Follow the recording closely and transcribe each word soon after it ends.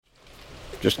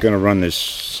Just going to run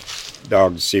this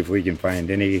dog to see if we can find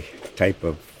any type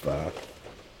of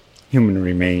human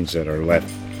remains that are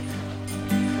left.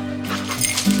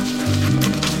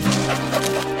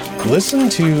 Listen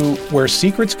to Where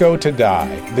Secrets Go to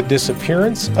Die, The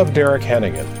Disappearance of Derek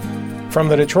Hennigan. From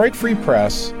the Detroit Free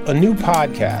Press, a new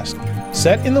podcast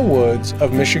set in the woods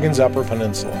of Michigan's Upper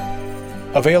Peninsula.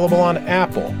 Available on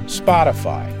Apple,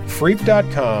 Spotify,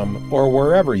 Freep.com, or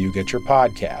wherever you get your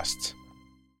podcasts.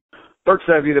 Berk's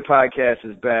Eye View, the podcast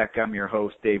is back. I'm your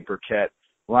host, Dave Burkett,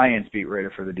 Lions beat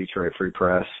writer for the Detroit Free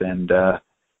Press, and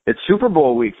it's Super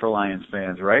Bowl week for Lions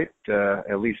fans, right?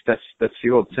 At least that's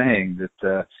the old saying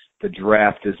that the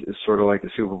draft is sort of like the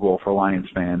Super Bowl for Lions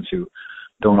fans who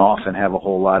don't often have a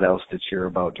whole lot else to cheer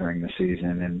about during the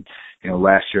season. And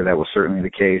last year that was certainly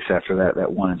the case after that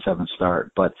 1-7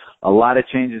 start. But a lot of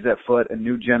changes at foot, a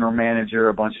new general manager,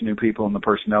 a bunch of new people in the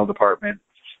personnel department.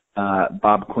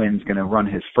 Bob Quinn's going to run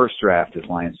his first draft as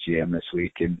Lions GM this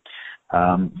week, and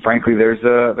frankly, there's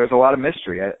a lot of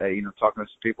mystery. Talking to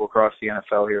some people across the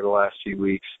NFL here the last few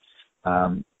weeks,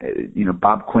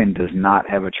 Bob Quinn does not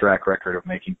have a track record of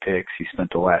making picks. He spent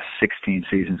the last 16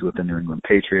 seasons with the New England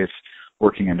Patriots,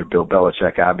 working under Bill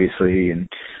Belichick, obviously, and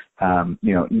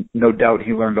no doubt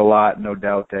he learned a lot. No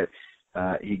doubt that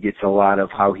he gets a lot of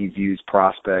how he views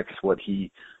prospects, what he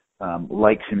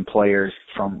likes in players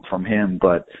from him.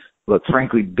 But look,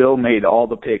 frankly, Bill made all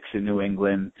the picks in New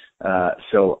England,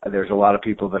 so there's a lot of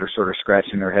people that are sort of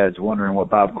scratching their heads wondering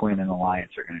what Bob Quinn and the Lions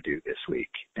are going to do this week.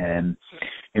 And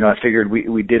I figured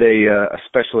we did a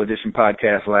special edition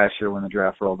podcast last year when the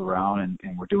draft rolled around,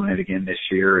 and we're doing it again this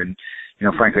year. And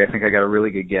frankly, I think I got a really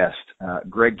good guest,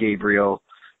 Greg Gabriel.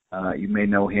 You may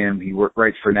know him. He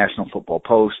writes for National Football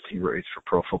Post. He writes for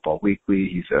Pro Football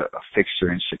Weekly. He's a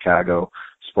fixture in Chicago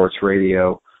sports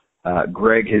radio.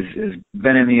 Greg has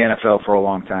been in the NFL for a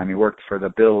long time. He worked for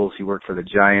the Bills. He worked for the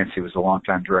Giants. He was a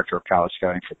longtime director of college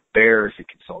scouting for the Bears. He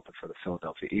consulted for the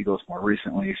Philadelphia Eagles more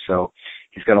recently. So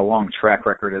he's got a long track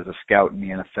record as a scout in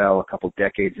the NFL, a couple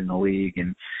decades in the league.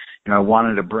 And, I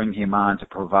wanted to bring him on to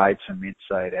provide some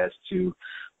insight as to,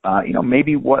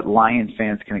 maybe what Lions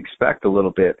fans can expect a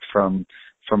little bit from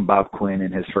Bob Quinn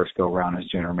in his first go-around as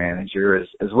general manager,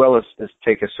 as well as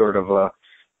take a sort of a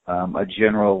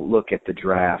general look at the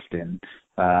draft and,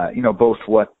 both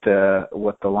what the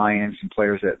Lions and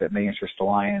players that may interest the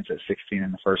Lions at 16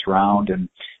 in the first round,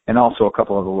 and also a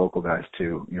couple of the local guys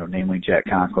too, namely Jack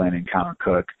Conklin and Connor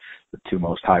Cook, the two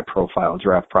most high-profile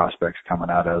draft prospects coming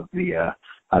out of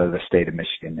the state of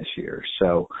Michigan this year.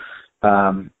 So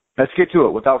let's get to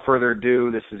it. Without further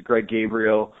ado, this is Greg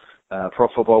Gabriel, Pro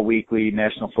Football Weekly,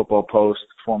 National Football Post,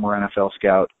 former NFL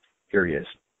scout. Here he is.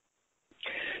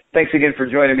 Thanks again for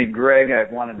joining me, Greg.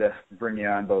 I wanted to bring you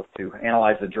on both to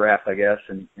analyze the draft, I guess,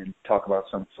 and talk about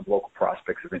some local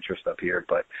prospects of interest up here,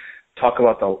 but talk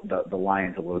about the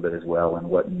Lions a little bit as well and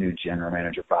what new general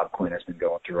manager Bob Quinn has been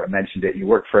going through. I mentioned it. You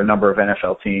work for a number of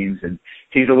NFL teams, and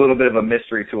he's a little bit of a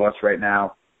mystery to us right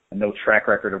now. No track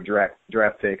record of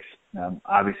draft picks.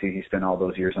 Obviously, he spent all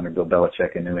those years under Bill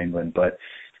Belichick in New England, but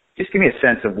just give me a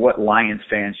sense of what Lions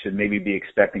fans should maybe be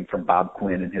expecting from Bob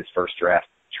Quinn in his first draft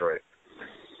in Detroit.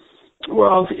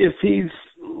 Well, if he's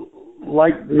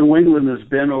like New England has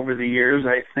been over the years,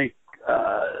 I think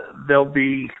they'll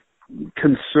be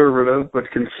conservative but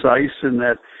concise in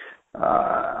that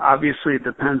obviously it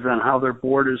depends on how their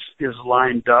board is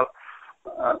lined up.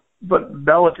 But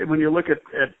Belichick, when you look at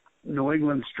New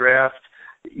England's draft,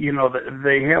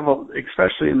 they have,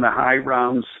 especially in the high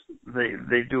rounds,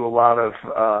 they do a lot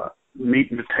of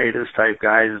meat and potatoes type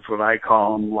guys is what I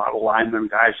call them, a lot of linemen,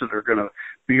 guys that are going to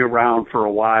be around for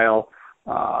a while.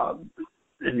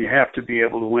 And you have to be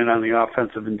able to win on the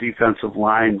offensive and defensive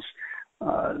lines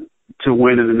to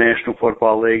win in the National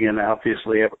Football League and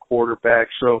obviously have a quarterback.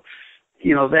 So,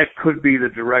 that could be the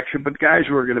direction. But guys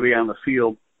who are going to be on the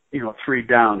field, 3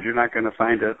 downs, you're not going to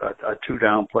find a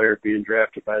 2-down player being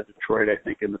drafted by Detroit, I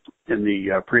think, in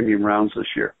the premium rounds this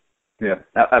year. Yeah,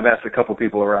 I've asked a couple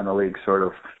people around the league sort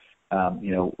of,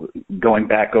 going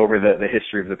back over the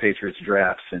history of the Patriots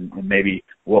drafts and maybe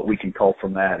what we can cull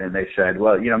from that. And they said,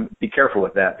 well, be careful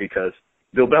with that because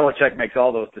Bill Belichick makes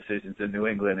all those decisions in New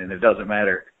England, and it doesn't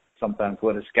matter sometimes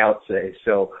what his scouts say.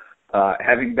 So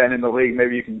having been in the league,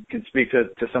 maybe you can speak to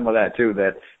some of that too,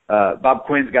 that Bob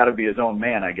Quinn's got to be his own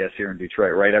man, I guess, here in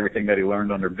Detroit, right? Everything that he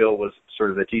learned under Bill was sort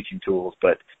of the teaching tools,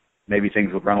 but maybe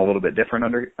things would run a little bit different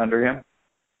under him.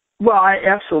 Well,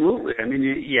 absolutely. I mean,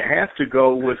 you have to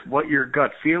go with what your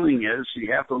gut feeling is.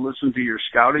 You have to listen to your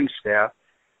scouting staff.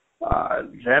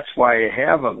 That's why you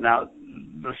have him. Now,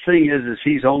 the thing is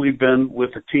he's only been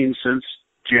with the team since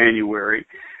January,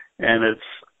 and it's,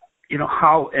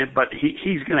 but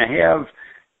he's going to have.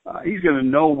 He's going to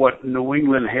know what New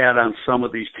England had on some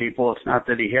of these people. It's not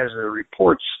that he has the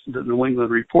reports, the New England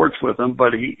reports with him,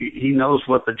 but he knows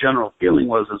what the general feeling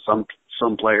was of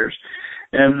some players.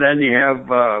 And then you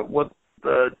have what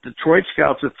the Detroit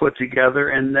scouts have put together,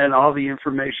 and then all the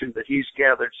information that he's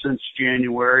gathered since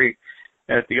January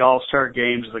at the All-Star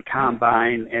games, the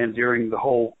Combine, and during the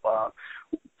whole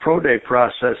Pro Day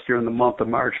process during the month of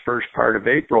March, first part of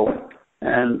April.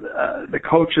 And the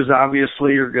coaches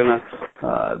obviously are going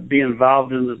to be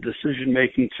involved in the decision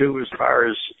making too, as far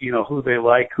as who they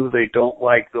like, who they don't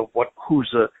like,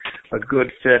 who's a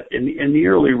good fit. In the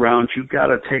early rounds, you've got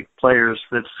to take players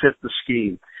that fit the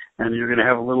scheme, and you're going to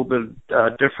have a little bit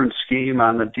different scheme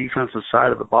on the defensive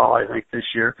side of the ball, I think, this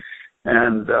year.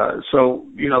 And so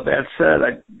that said,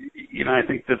 I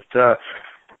think that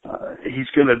he's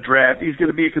going to draft. He's going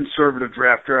to be a conservative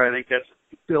drafter. I think that's.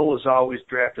 Bill is always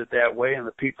drafted that way, and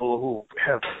the people who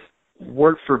have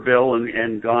worked for Bill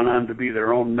and gone on to be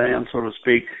their own man, so to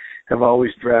speak, have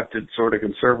always drafted sort of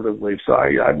conservatively. So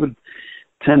I would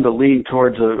tend to lean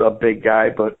towards a big guy,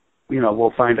 but,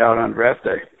 we'll find out on draft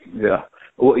day. Yeah.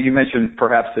 Well, you mentioned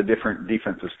perhaps a different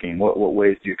defensive scheme. What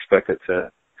ways do you expect it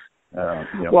to,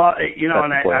 Well,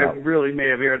 and I really may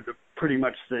have aired pretty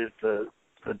much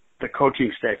the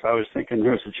coaching staff. I was thinking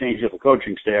there's a change of the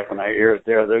coaching staff, and I hear it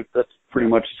there. That's pretty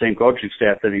much the same coaching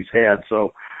staff that he's had.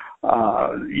 So,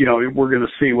 we're going to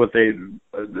see what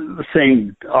the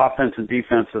same offense and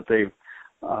defense that they've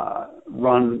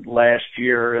run last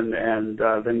year, and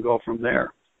then go from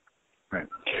there. Right.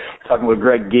 Talking with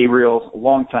Greg Gabriel,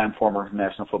 longtime former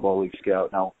National Football League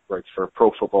scout, now writes for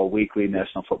Pro Football Weekly,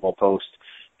 National Football Post.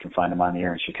 You can find him on the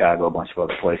air in Chicago, a bunch of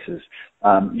other places.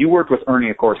 You worked with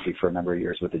Ernie Accorsi for a number of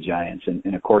years with the Giants, and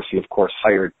Accorsi, of course,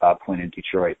 hired Bob Quinn in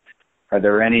Detroit. Are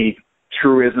there any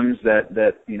truisms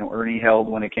that Ernie held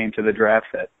when it came to the draft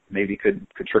that maybe could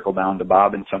trickle down to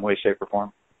Bob in some way, shape, or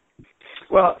form?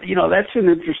 Well, that's an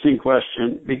interesting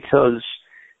question because,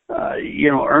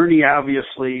 Ernie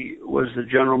obviously was the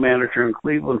general manager in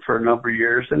Cleveland for a number of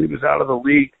years, and he was out of the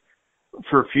league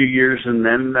for a few years, and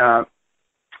then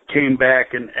came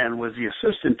back and was the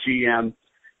assistant GM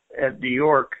at New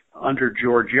York under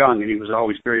George Young, and he was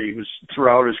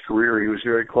throughout his career, he was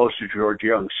very close to George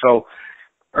Young. So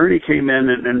Ernie came in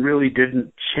and really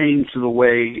didn't change the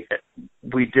way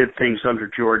we did things under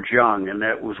George Young, and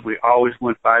that was we always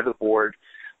went by the board,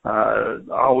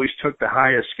 always took the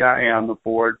highest guy on the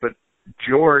board, but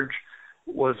George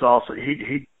was also,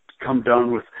 he'd come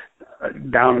down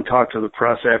and talk to the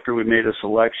press after we made a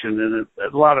selection,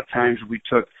 and a lot of times we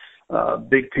took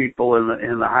big people in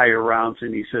the higher rounds,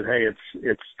 and he said, hey,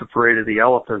 it's the parade of the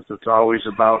elephants. It's always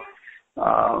about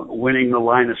winning the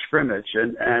line of scrimmage.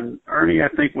 And Ernie,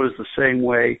 I think, was the same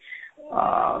way.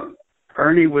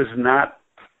 Ernie was not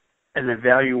an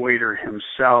evaluator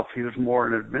himself. He was more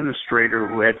an administrator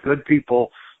who had good people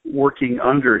working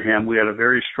under him. We had a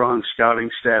very strong scouting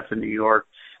staff in New York,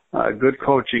 good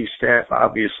coaching staff,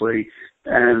 obviously,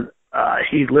 and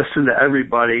he listened to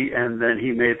everybody, and then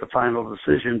he made the final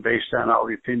decision based on all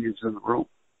the opinions in the room.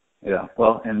 Yeah,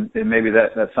 well, and maybe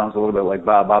that sounds a little bit like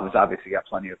Bob. Bob has obviously got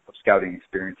plenty of scouting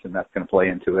experience, and that's going to play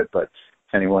into it. But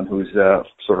anyone who's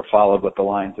sort of followed what the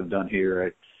Lions have done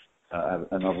here,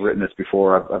 I've written this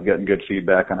before. I've gotten good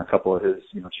feedback on a couple of his,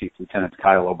 chief lieutenants,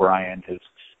 Kyle O'Brien, his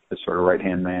sort of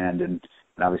right-hand man, and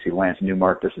obviously Lance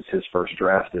Newmark. This is his first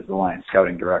draft as the Lions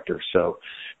scouting director. So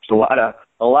there's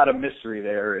a lot of mystery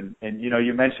there. And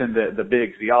you mentioned the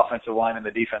bigs, the offensive lineman,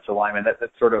 the defensive lineman.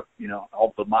 That's sort of,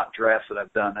 all the mock drafts that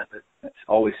I've done, that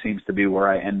always seems to be where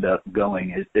I end up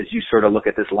going. As you sort of look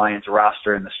at this Lions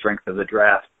roster and the strength of the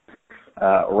draft,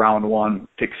 round 1,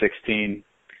 pick 16,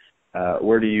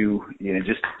 where do you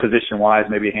just position-wise,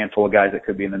 maybe a handful of guys that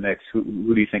could be in the mix, who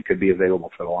do you think could be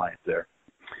available for the Lions there?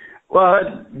 Well,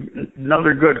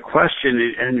 another good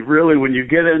question. And really, when you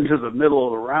get into the middle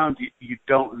of the round, you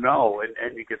don't know.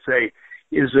 And you could say,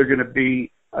 is there going to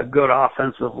be a good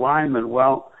offensive lineman?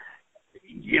 Well,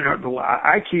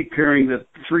 I keep hearing that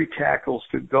 3 tackles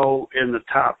could go in the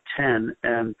top 10,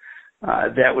 and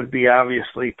that would be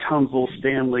obviously Tunzel,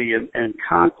 Stanley, and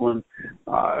Conklin.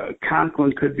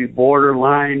 Conklin could be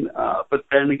borderline, but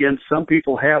then again, some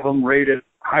people have him rated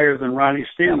higher than Ronnie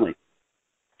Stanley.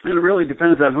 And it really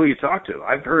depends on who you talk to.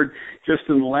 I've heard just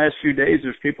in the last few days,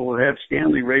 there's people who have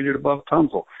Stanley rated above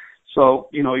Tunzel. So,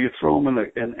 you throw them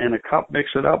in a cup, mix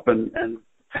it up, and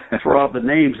throw out the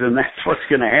names, and that's what's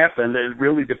going to happen. It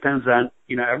really depends on,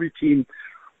 every team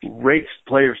rates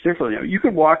players differently. You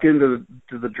could walk into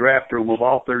the draft room of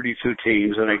all 32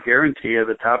 teams, and I guarantee you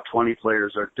the top 20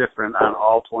 players are different on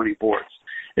all 20 boards.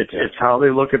 It's how they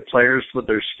look at players, what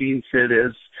their scheme fit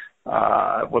is,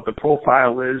 what the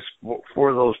profile is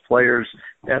for those players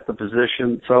at the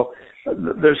position. So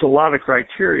there's a lot of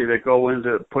criteria that go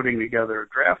into putting together a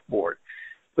draft board.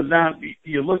 But now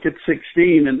you look at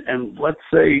 16 and let's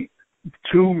say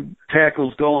 2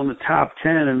 tackles go in the top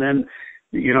 10, and then,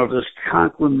 does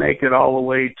Conklin make it all the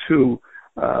way to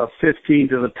 15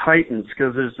 to the Titans?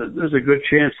 Because there's a good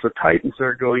chance the Titans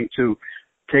are going to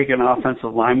take an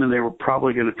offensive lineman. They were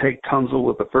probably going to take Tunzel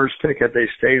with the first pick if they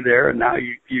stay there, and now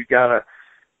you got to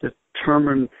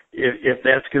determine if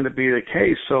that's going to be the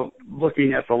case. So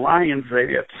looking at the Lions,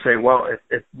 they have to say, well,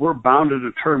 if we're bound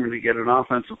and determined to get an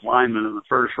offensive lineman in the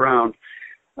first round,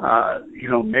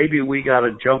 maybe we got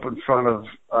to jump in front of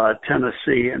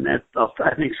Tennessee, and that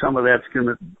I think some of that's going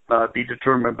to be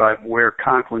determined by where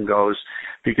Conklin goes,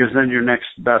 because then your next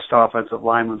best offensive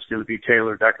lineman is going to be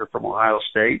Taylor Decker from Ohio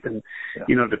State, and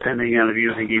depending on if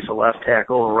you think he's a left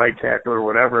tackle or right tackle or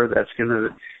whatever, that's going to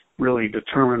really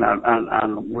determine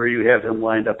on where you have him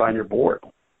lined up on your board.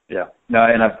 Yeah, no,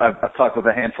 and I've talked with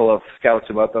a handful of scouts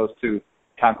about those two,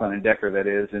 Conklin and Decker, that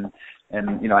is, and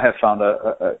I have found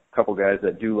a couple guys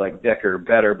that do like Decker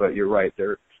better, but you're right.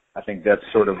 I think that's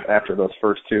sort of after those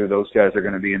first two, those guys are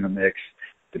going to be in the mix,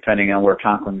 depending on where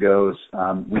Conklin goes.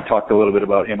 We talked a little bit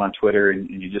about him on Twitter, and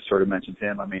you just sort of mentioned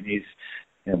him. I mean,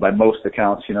 he's, by most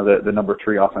accounts, the number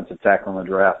 3 offensive tackle in the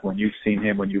draft. When you've seen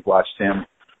him, when you've watched him,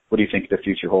 what do you think the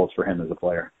future holds for him as a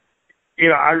player?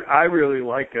 I really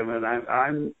like him, and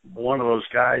I'm one of those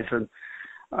guys, and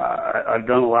I've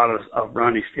done a lot of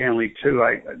Ronnie Stanley too.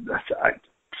 I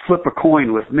flip a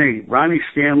coin with me. Ronnie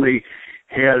Stanley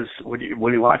has, when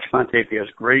you watch him on tape, he has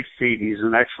great feet. He's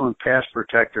an excellent pass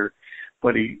protector,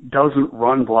 but he doesn't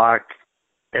run block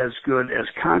as good as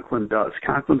Conklin does.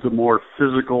 Conklin's a more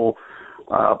physical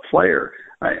player.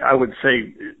 I would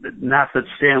say not that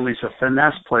Stanley's a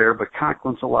finesse player, but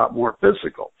Conklin's a lot more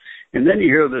physical. And then you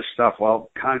hear this stuff, well,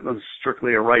 Conklin's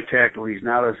strictly a right tackle. He's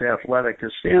not as athletic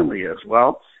as Stanley is.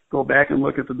 Well, go back and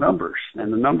look at the numbers,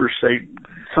 and the numbers say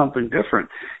something different.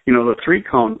 The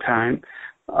 3-cone time,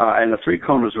 and the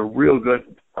 3-cone is a real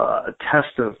good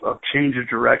test of change of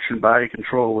direction, body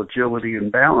control, agility,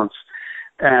 and balance.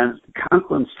 And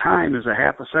Conklin's time is a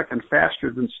half a second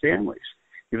faster than Stanley's.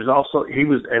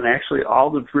 And actually all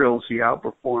the drills he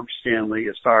outperformed Stanley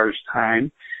as far as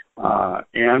time,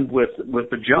 and with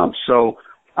the jump. So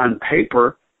on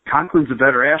paper, Conklin's a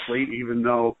better athlete, even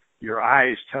though your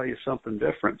eyes tell you something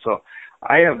different. So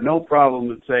I have no problem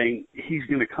with saying he's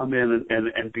going to come in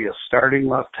and be a starting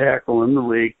left tackle in the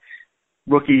league.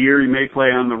 Rookie year, he may play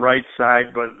on the right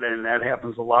side, but then that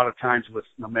happens a lot of times with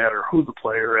no matter who the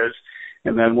player is.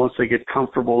 And then once they get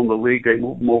comfortable in the league, they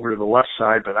move him over to the left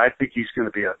side. But I think he's going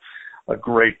to be a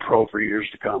great pro for years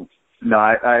to come. No,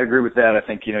 I agree with that. I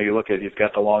think, you look at, he's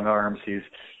got the long arms. You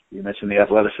mentioned the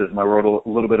athleticism. I wrote a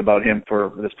little bit about him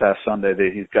for this past Sunday.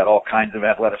 He's got all kinds of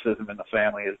athleticism in the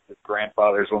family. His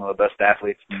grandfather is one of the best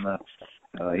athletes in the,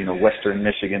 Western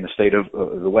Michigan, the state of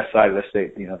the west side of the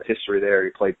state. The history there.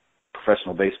 He played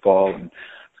professional baseball and he's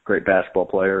a great basketball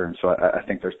player. And so I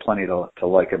think there's plenty to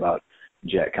like about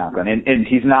Jack Conklin. And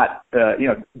he's not,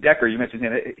 Decker, you mentioned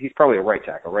him. He's probably a right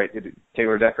tackle, right?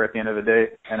 Taylor Decker at the end of the day,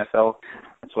 NFL.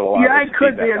 That's what a lot of it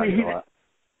could be. I mean,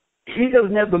 he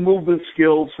doesn't have the movement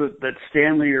skills that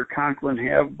Stanley or Conklin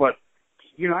have, but,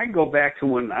 I can go back to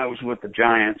when I was with the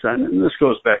Giants, and this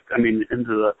goes back,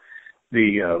 into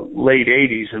the late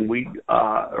 80s and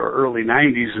or early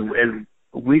 90s, and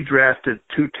we drafted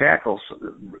 2 tackles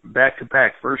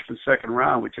back-to-back, first and second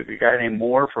round. We took a guy named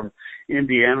Moore from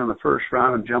Indiana in the first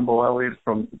round and Jumbo Elliott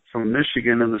from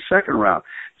Michigan in the second round,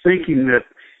 thinking that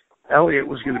Elliott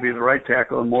was going to be the right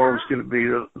tackle and Moore was going to be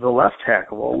the left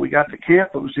tackle. Well, we got to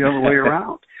camp, it was the other way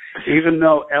around. Even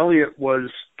though Elliott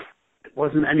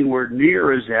wasn't anywhere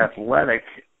near as athletic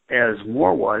as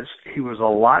Moore was, he was a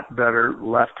lot better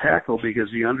left tackle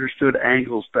because he understood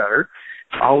angles better.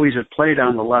 Always had played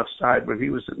on the left side when he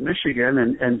was at Michigan,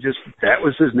 and just that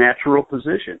was his natural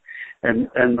position. And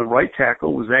the right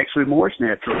tackle was actually Moore's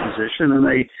natural position, and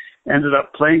they ended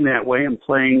up playing that way and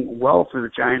playing well for the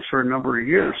Giants for a number of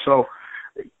years. So,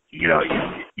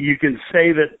 you can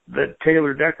say that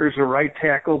Taylor Decker's a right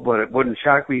tackle, but it wouldn't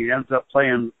shock me he ends up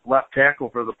playing left tackle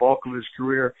for the bulk of his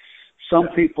career. Some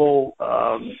people,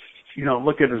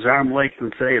 look at his arm length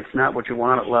and say it's not what you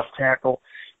want at left tackle.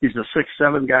 He's a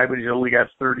 6'7" guy, but he's only got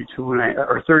 33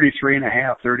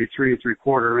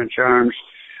 3/4 inch arms,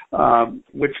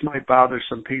 which might bother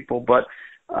some people. But,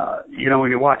 when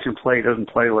you watch him play, he doesn't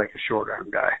play like a short arm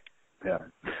guy. Yeah.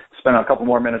 Spent a couple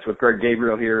more minutes with Greg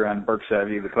Gabriel here on Berkshire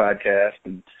View, the podcast.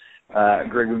 And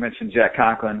Greg, we mentioned Jack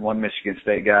Conklin, one Michigan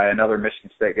State guy. Another Michigan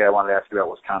State guy I wanted to ask you about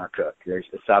was Connor Cook.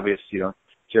 It's obvious,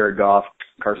 Jared Goff,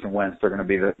 Carson Wentz, they're going to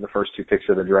be the first two picks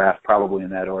of the draft, probably in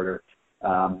that order.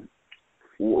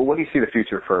 What do you see the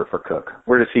future for Cook?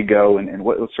 Where does he go, and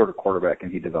what sort of quarterback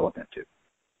can he develop into?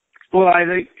 Well, I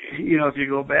think, if you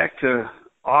go back to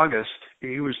August,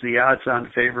 he was the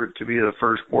odds-on favorite to be the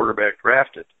first quarterback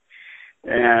drafted.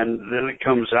 And then it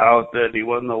comes out that he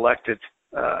wasn't elected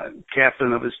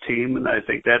captain of his team, and I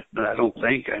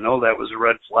know that was a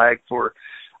red flag for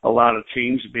a lot of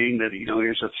teams, being that,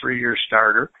 here's a 3-year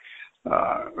starter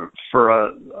for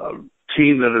a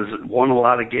team that has won a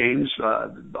lot of games,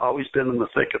 always been in the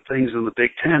thick of things in the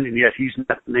Big Ten, and yet he's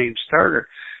not the named starter.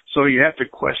 So you have to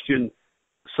question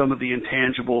some of the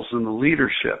intangibles in the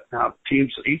leadership. Now,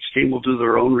 each team will do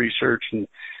their own research and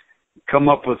come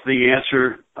up with the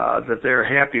answer that they're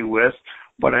happy with.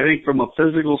 But I think from a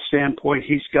physical standpoint,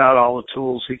 he's got all the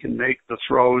tools. He can make the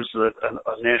throws that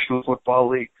a National Football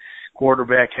League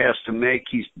quarterback has to make.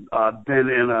 He's been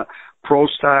in a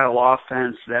pro-style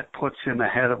offense that puts him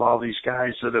ahead of all these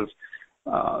guys that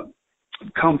have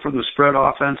come from the spread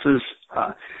offenses.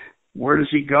 Where does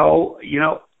he go?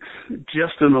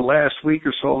 Just in the last week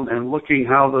or so, and looking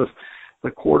how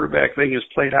the quarterback thing has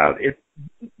played out, it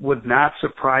would not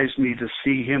surprise me to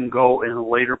see him go in the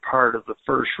later part of the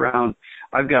first round.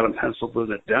 I've got him penciled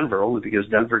in at Denver only because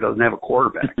Denver doesn't have a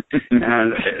quarterback.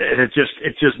 And it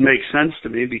just makes sense to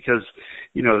me because,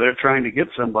 they're trying to get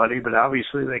somebody, but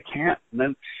obviously they can't. And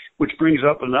then, which brings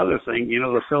up another thing,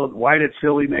 why did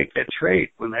Philly make that trade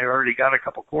when they already got a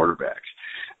couple quarterbacks?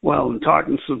 Well, in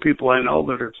talking to some people I know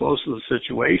that are close to the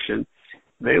situation,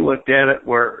 they looked at it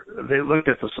where they looked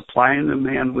at the supply and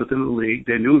demand within the league.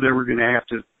 They knew they were going to have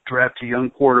to draft a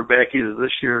young quarterback either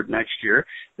this year or next year.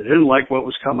 They didn't like what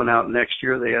was coming out next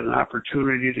year. They had an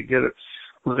opportunity to get it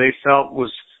who they felt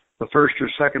was the first or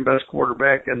second best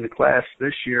quarterback in the class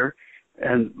this year,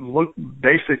 and looked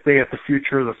basically at the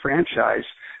future of the franchise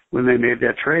when they made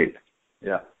that trade.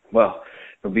 Yeah, well,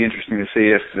 it'll be interesting to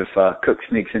see if Cook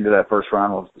sneaks into that first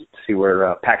round. We'll see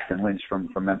where Paxton Lynch from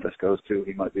Memphis goes to.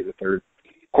 He might be the third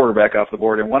quarterback off the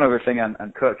board. And one other thing on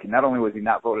Cook, not only was he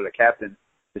not voted a captain,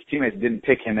 his teammates didn't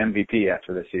pick him MVP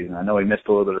after this season. I know he missed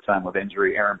a little bit of time with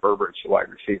injury. Aaron Burbridge, the wide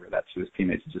receiver, that's who his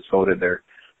teammates just voted their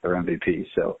MVP.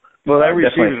 So, well, that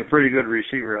receiver's a pretty good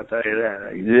receiver, I'll tell you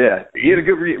that. Yeah, he had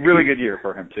a really good year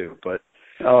for him too. But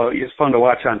it's fun to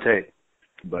watch on tape.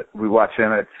 But we watch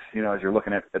him as you're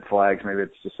looking at flags, maybe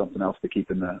it's just something else to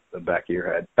keep in the back of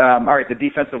your head. All right, the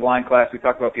defensive line class. We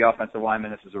talked about the offensive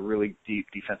linemen. This is a really deep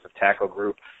defensive tackle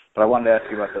group. But I wanted to ask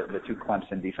you about the two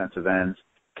Clemson defensive ends,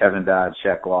 Kevin Dodd,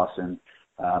 Shaq Lawson.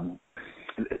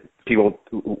 People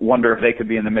wonder if they could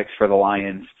be in the mix for the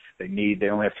Lions. They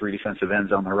only have 3 defensive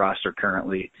ends on their roster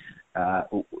currently.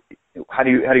 How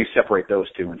do you separate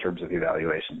those two in terms of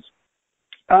evaluations?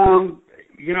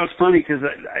 It's funny because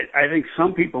I think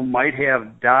some people might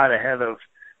have Dodd ahead of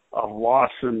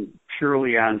Lawson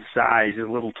purely on size. He's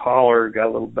a little taller, got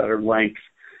a little better length,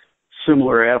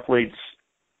 similar athletes,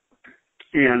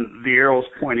 and the arrow's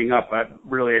pointing up. I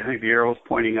think the arrow's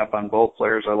pointing up on both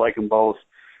players. I like them both.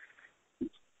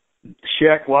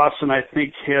 Shaq Lawson, I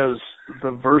think, has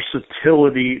the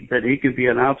versatility that he could be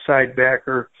an outside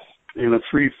backer in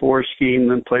a 3-4 scheme,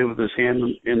 then play with his hand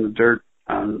in the dirt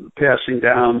on passing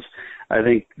downs. I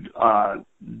think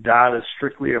Dodd is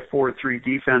strictly a 4-3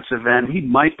 defensive end. He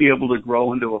might be able to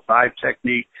grow into a 5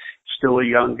 technique, still a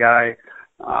young guy,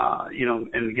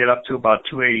 and get up to about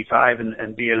 285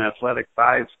 and be an athletic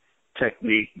 5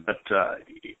 technique. But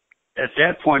at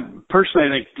that point, personally,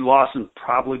 I think Lawson's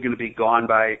probably going to be gone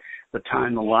by the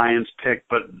time the Lions pick,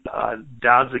 but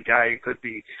Dodd's a guy who could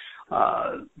be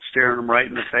staring him right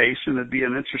in the face, and it'd be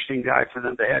an interesting guy for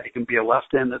them to have. He can be a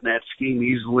left end in that scheme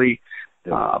easily,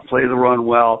 play the run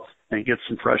well, and get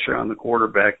some pressure on the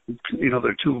quarterback.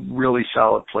 They're 2 really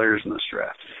solid players in this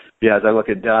draft. Yeah, as I look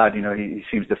at Dodd, he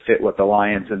seems to fit what the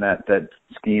Lions and that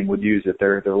scheme would use at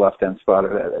their left end spot,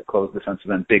 or that closed defensive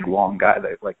end, big long guy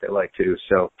they like too.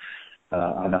 So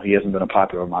I know he hasn't been a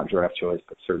popular mock draft choice,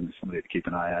 but certainly somebody to keep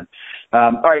an eye on.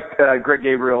 All right, Greg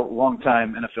Gabriel,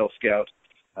 longtime NFL scout.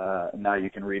 Now you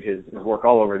can read his work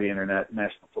all over the internet,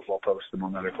 National Football Post,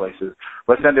 among other places.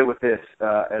 Let's end it with this.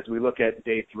 As we look at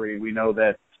day 3, we know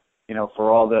that,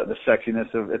 for all the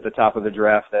sexiness at the top of the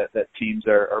draft, that teams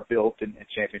are built and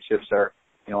championships are,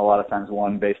 a lot of times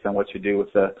won based on what you do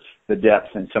with the depth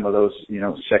and some of those,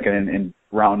 second and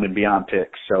round and beyond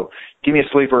picks. So give me a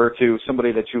sleeper or two,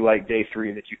 somebody that you like day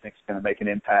 3 that you think is going to make an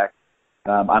impact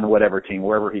on whatever team,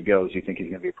 wherever he goes, you think he's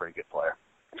going to be a pretty good player.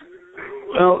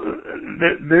 Well,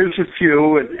 there's a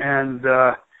few, and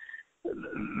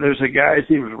there's a guy, his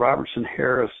name is Robertson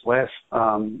Harris.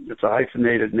 It's a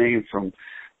hyphenated name from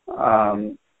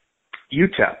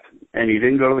UTEP, and he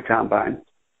didn't go to the combine.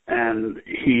 And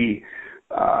he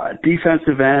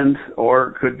defensive end,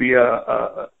 or could be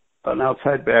an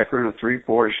outside backer in a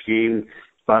 3-4 scheme.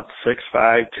 About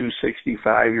 6'5",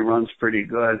 265. He runs pretty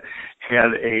good.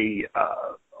 Had a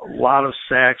lot of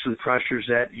sacks and pressures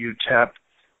at UTEP.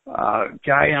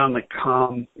 Guy on the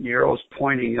come, arrows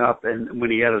pointing up, and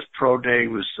when he had his pro day,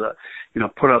 was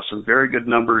put up some very good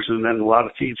numbers, and then a lot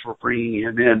of teams were bringing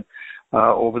him in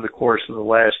over the course of the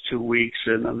last 2 weeks.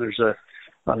 And then there's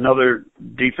another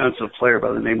defensive player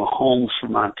by the name of Holmes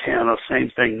from Montana.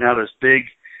 Same thing, not as big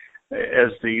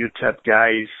as the UTEP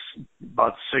guy. He's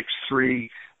about 6'3",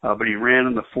 but he ran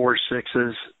in the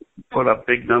 4.6s, put up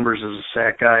big numbers as a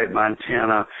sack guy at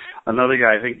Montana. Another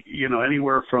guy, I think,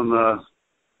 anywhere from the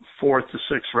 4th to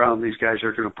 6th round, these guys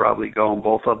are going to probably go, and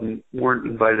both of them weren't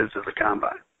invited to the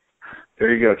combine.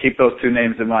 There you go. Keep those two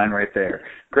names in mind right there.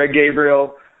 Greg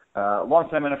Gabriel,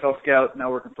 longtime NFL scout,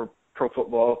 now working for Pro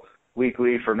Football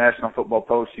Weekly for National Football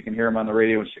Post. You can hear him on the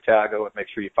radio in Chicago, and make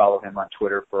sure you follow him on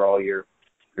Twitter for all your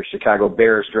Chicago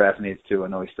Bears draft needs too. I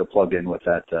know he's still plugged in with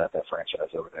that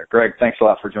franchise over there. Greg, thanks a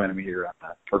lot for joining me here on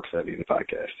Perks of the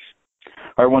podcast.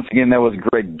 All right, once again, that was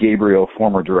Greg Gabriel,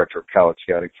 former director of college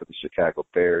scouting for the Chicago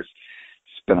Bears.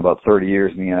 Spent about 30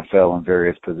 years in the NFL in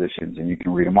various positions, and you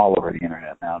can read him all over the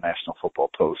internet now, National Football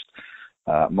Post.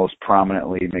 Most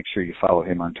prominently, make sure you follow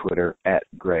him on Twitter at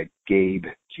Greg Gabe,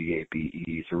 G-A-B-E.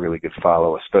 He's a really good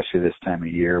follow, especially this time of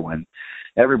year when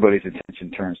everybody's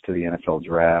attention turns to the NFL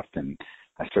draft. And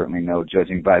I certainly know,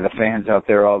 judging by the fans out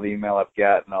there, all the email I've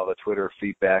gotten, all the Twitter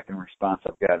feedback and response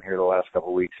I've gotten here the last couple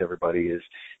of weeks, everybody is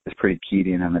pretty keyed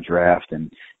in on the draft and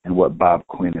what Bob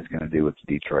Quinn is going to do with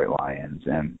the Detroit Lions.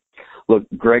 And look,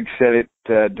 Greg said it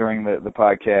during the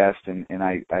podcast, and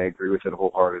I agree with it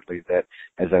wholeheartedly, that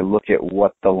as I look at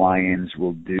what the Lions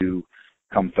will do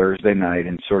come Thursday night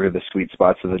and sort of the sweet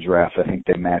spots of the draft, I think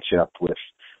they match up with,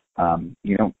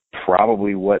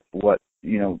 probably what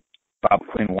Bob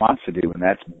Quinn wants to do, and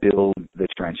that's build the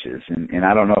trenches. And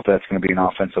I don't know if that's going to be an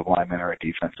offensive lineman or a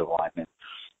defensive lineman.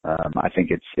 I think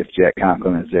if Jack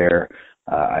Conklin is there,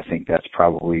 I think that's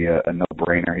probably a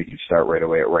no-brainer. He can start right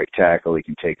away at right tackle. He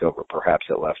can take over perhaps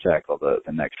at left tackle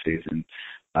the next season.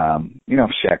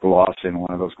 Shaq Lawson,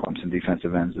 one of those Clemson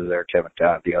defensive ends, is there. Kevin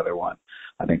Dodd, the other one.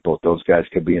 I think both those guys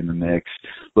could be in the mix.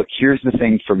 Look, here's the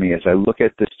thing for me. As I look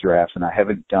at this draft, and I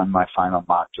haven't done my final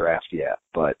mock draft yet,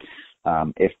 but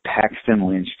if Paxton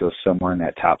Lynch goes somewhere in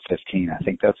that top 15, I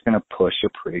think that's going to push a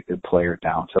pretty good player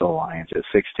down to the Lions at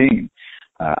 16.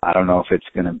 I don't know if it's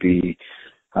going to be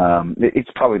it's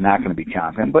probably not going to be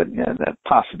Conklin, but that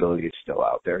possibility is still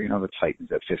out there. The Titans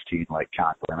at 15 like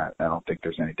Conklin. I don't think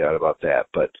there's any doubt about that.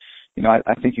 But,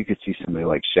 I think you could see somebody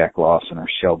like Shaq Lawson or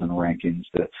Sheldon Rankins,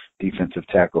 the defensive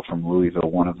tackle from Louisville,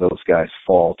 one of those guys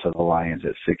fall to the Lions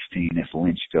at 16 if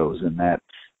Lynch goes in that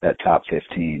top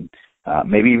 15.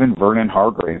 Maybe even Vernon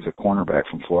Hargreaves, a cornerback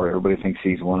from Florida. Everybody thinks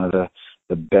he's one of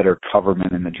the better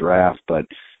covermen in the draft, but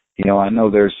I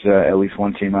know there's at least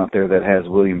one team out there that has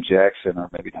William Jackson, or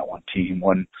maybe not one team,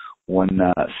 one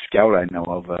scout I know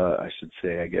of, I should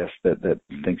say, I guess, that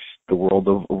thinks the world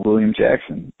of William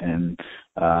Jackson. And,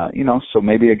 so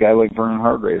maybe a guy like Vernon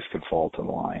Hargreaves could fall to the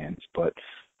Lions. But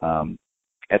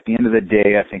at the end of the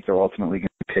day, I think they're ultimately going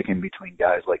to be picking between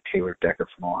guys like Taylor Decker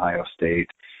from Ohio State,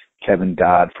 Kevin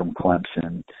Dodd from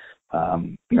Clemson,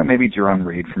 maybe Jerome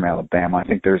Reed from Alabama. I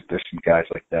think there's some guys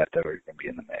like that are going to be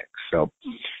in the mix. So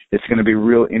it's going to be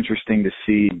real interesting to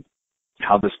see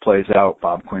how this plays out.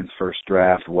 Bob Quinn's first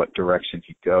draft, what direction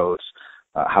he goes,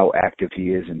 how active he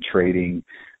is in trading,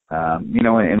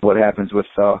 and what happens with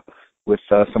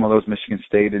some of those Michigan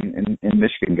State and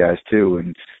Michigan guys too,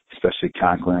 and especially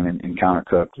Conklin and Connor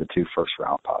Cook, the 2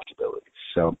 first-round possibilities.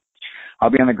 So I'll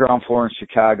be on the ground floor in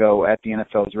Chicago at the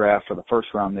NFL draft for the first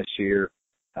round this year.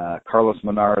 Carlos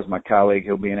Menard is my colleague.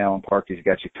 He'll be in Allen Park. He's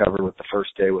got you covered with the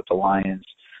first day with the Lions.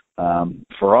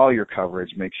 For all your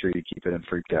coverage, make sure you keep it in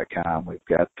Freep.com. We've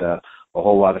got a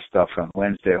whole lot of stuff on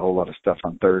Wednesday, a whole lot of stuff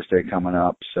on Thursday coming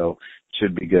up, so it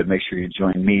should be good. Make sure you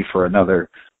join me for another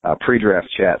pre-draft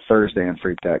chat Thursday on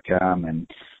Freep.com, and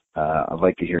I'd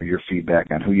like to hear your feedback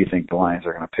on who you think the Lions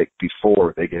are going to pick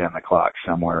before they get on the clock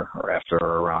somewhere or after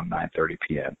or around 9:30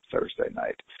 p.m. Thursday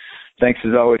night. Thanks,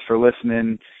 as always, for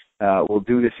listening. We'll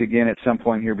do this again at some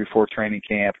point here before training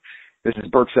camp. This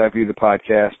is Berk's Eye View, the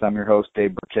podcast. I'm your host,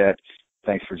 Dave Burkett.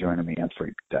 Thanks for joining me on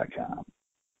Freep.com.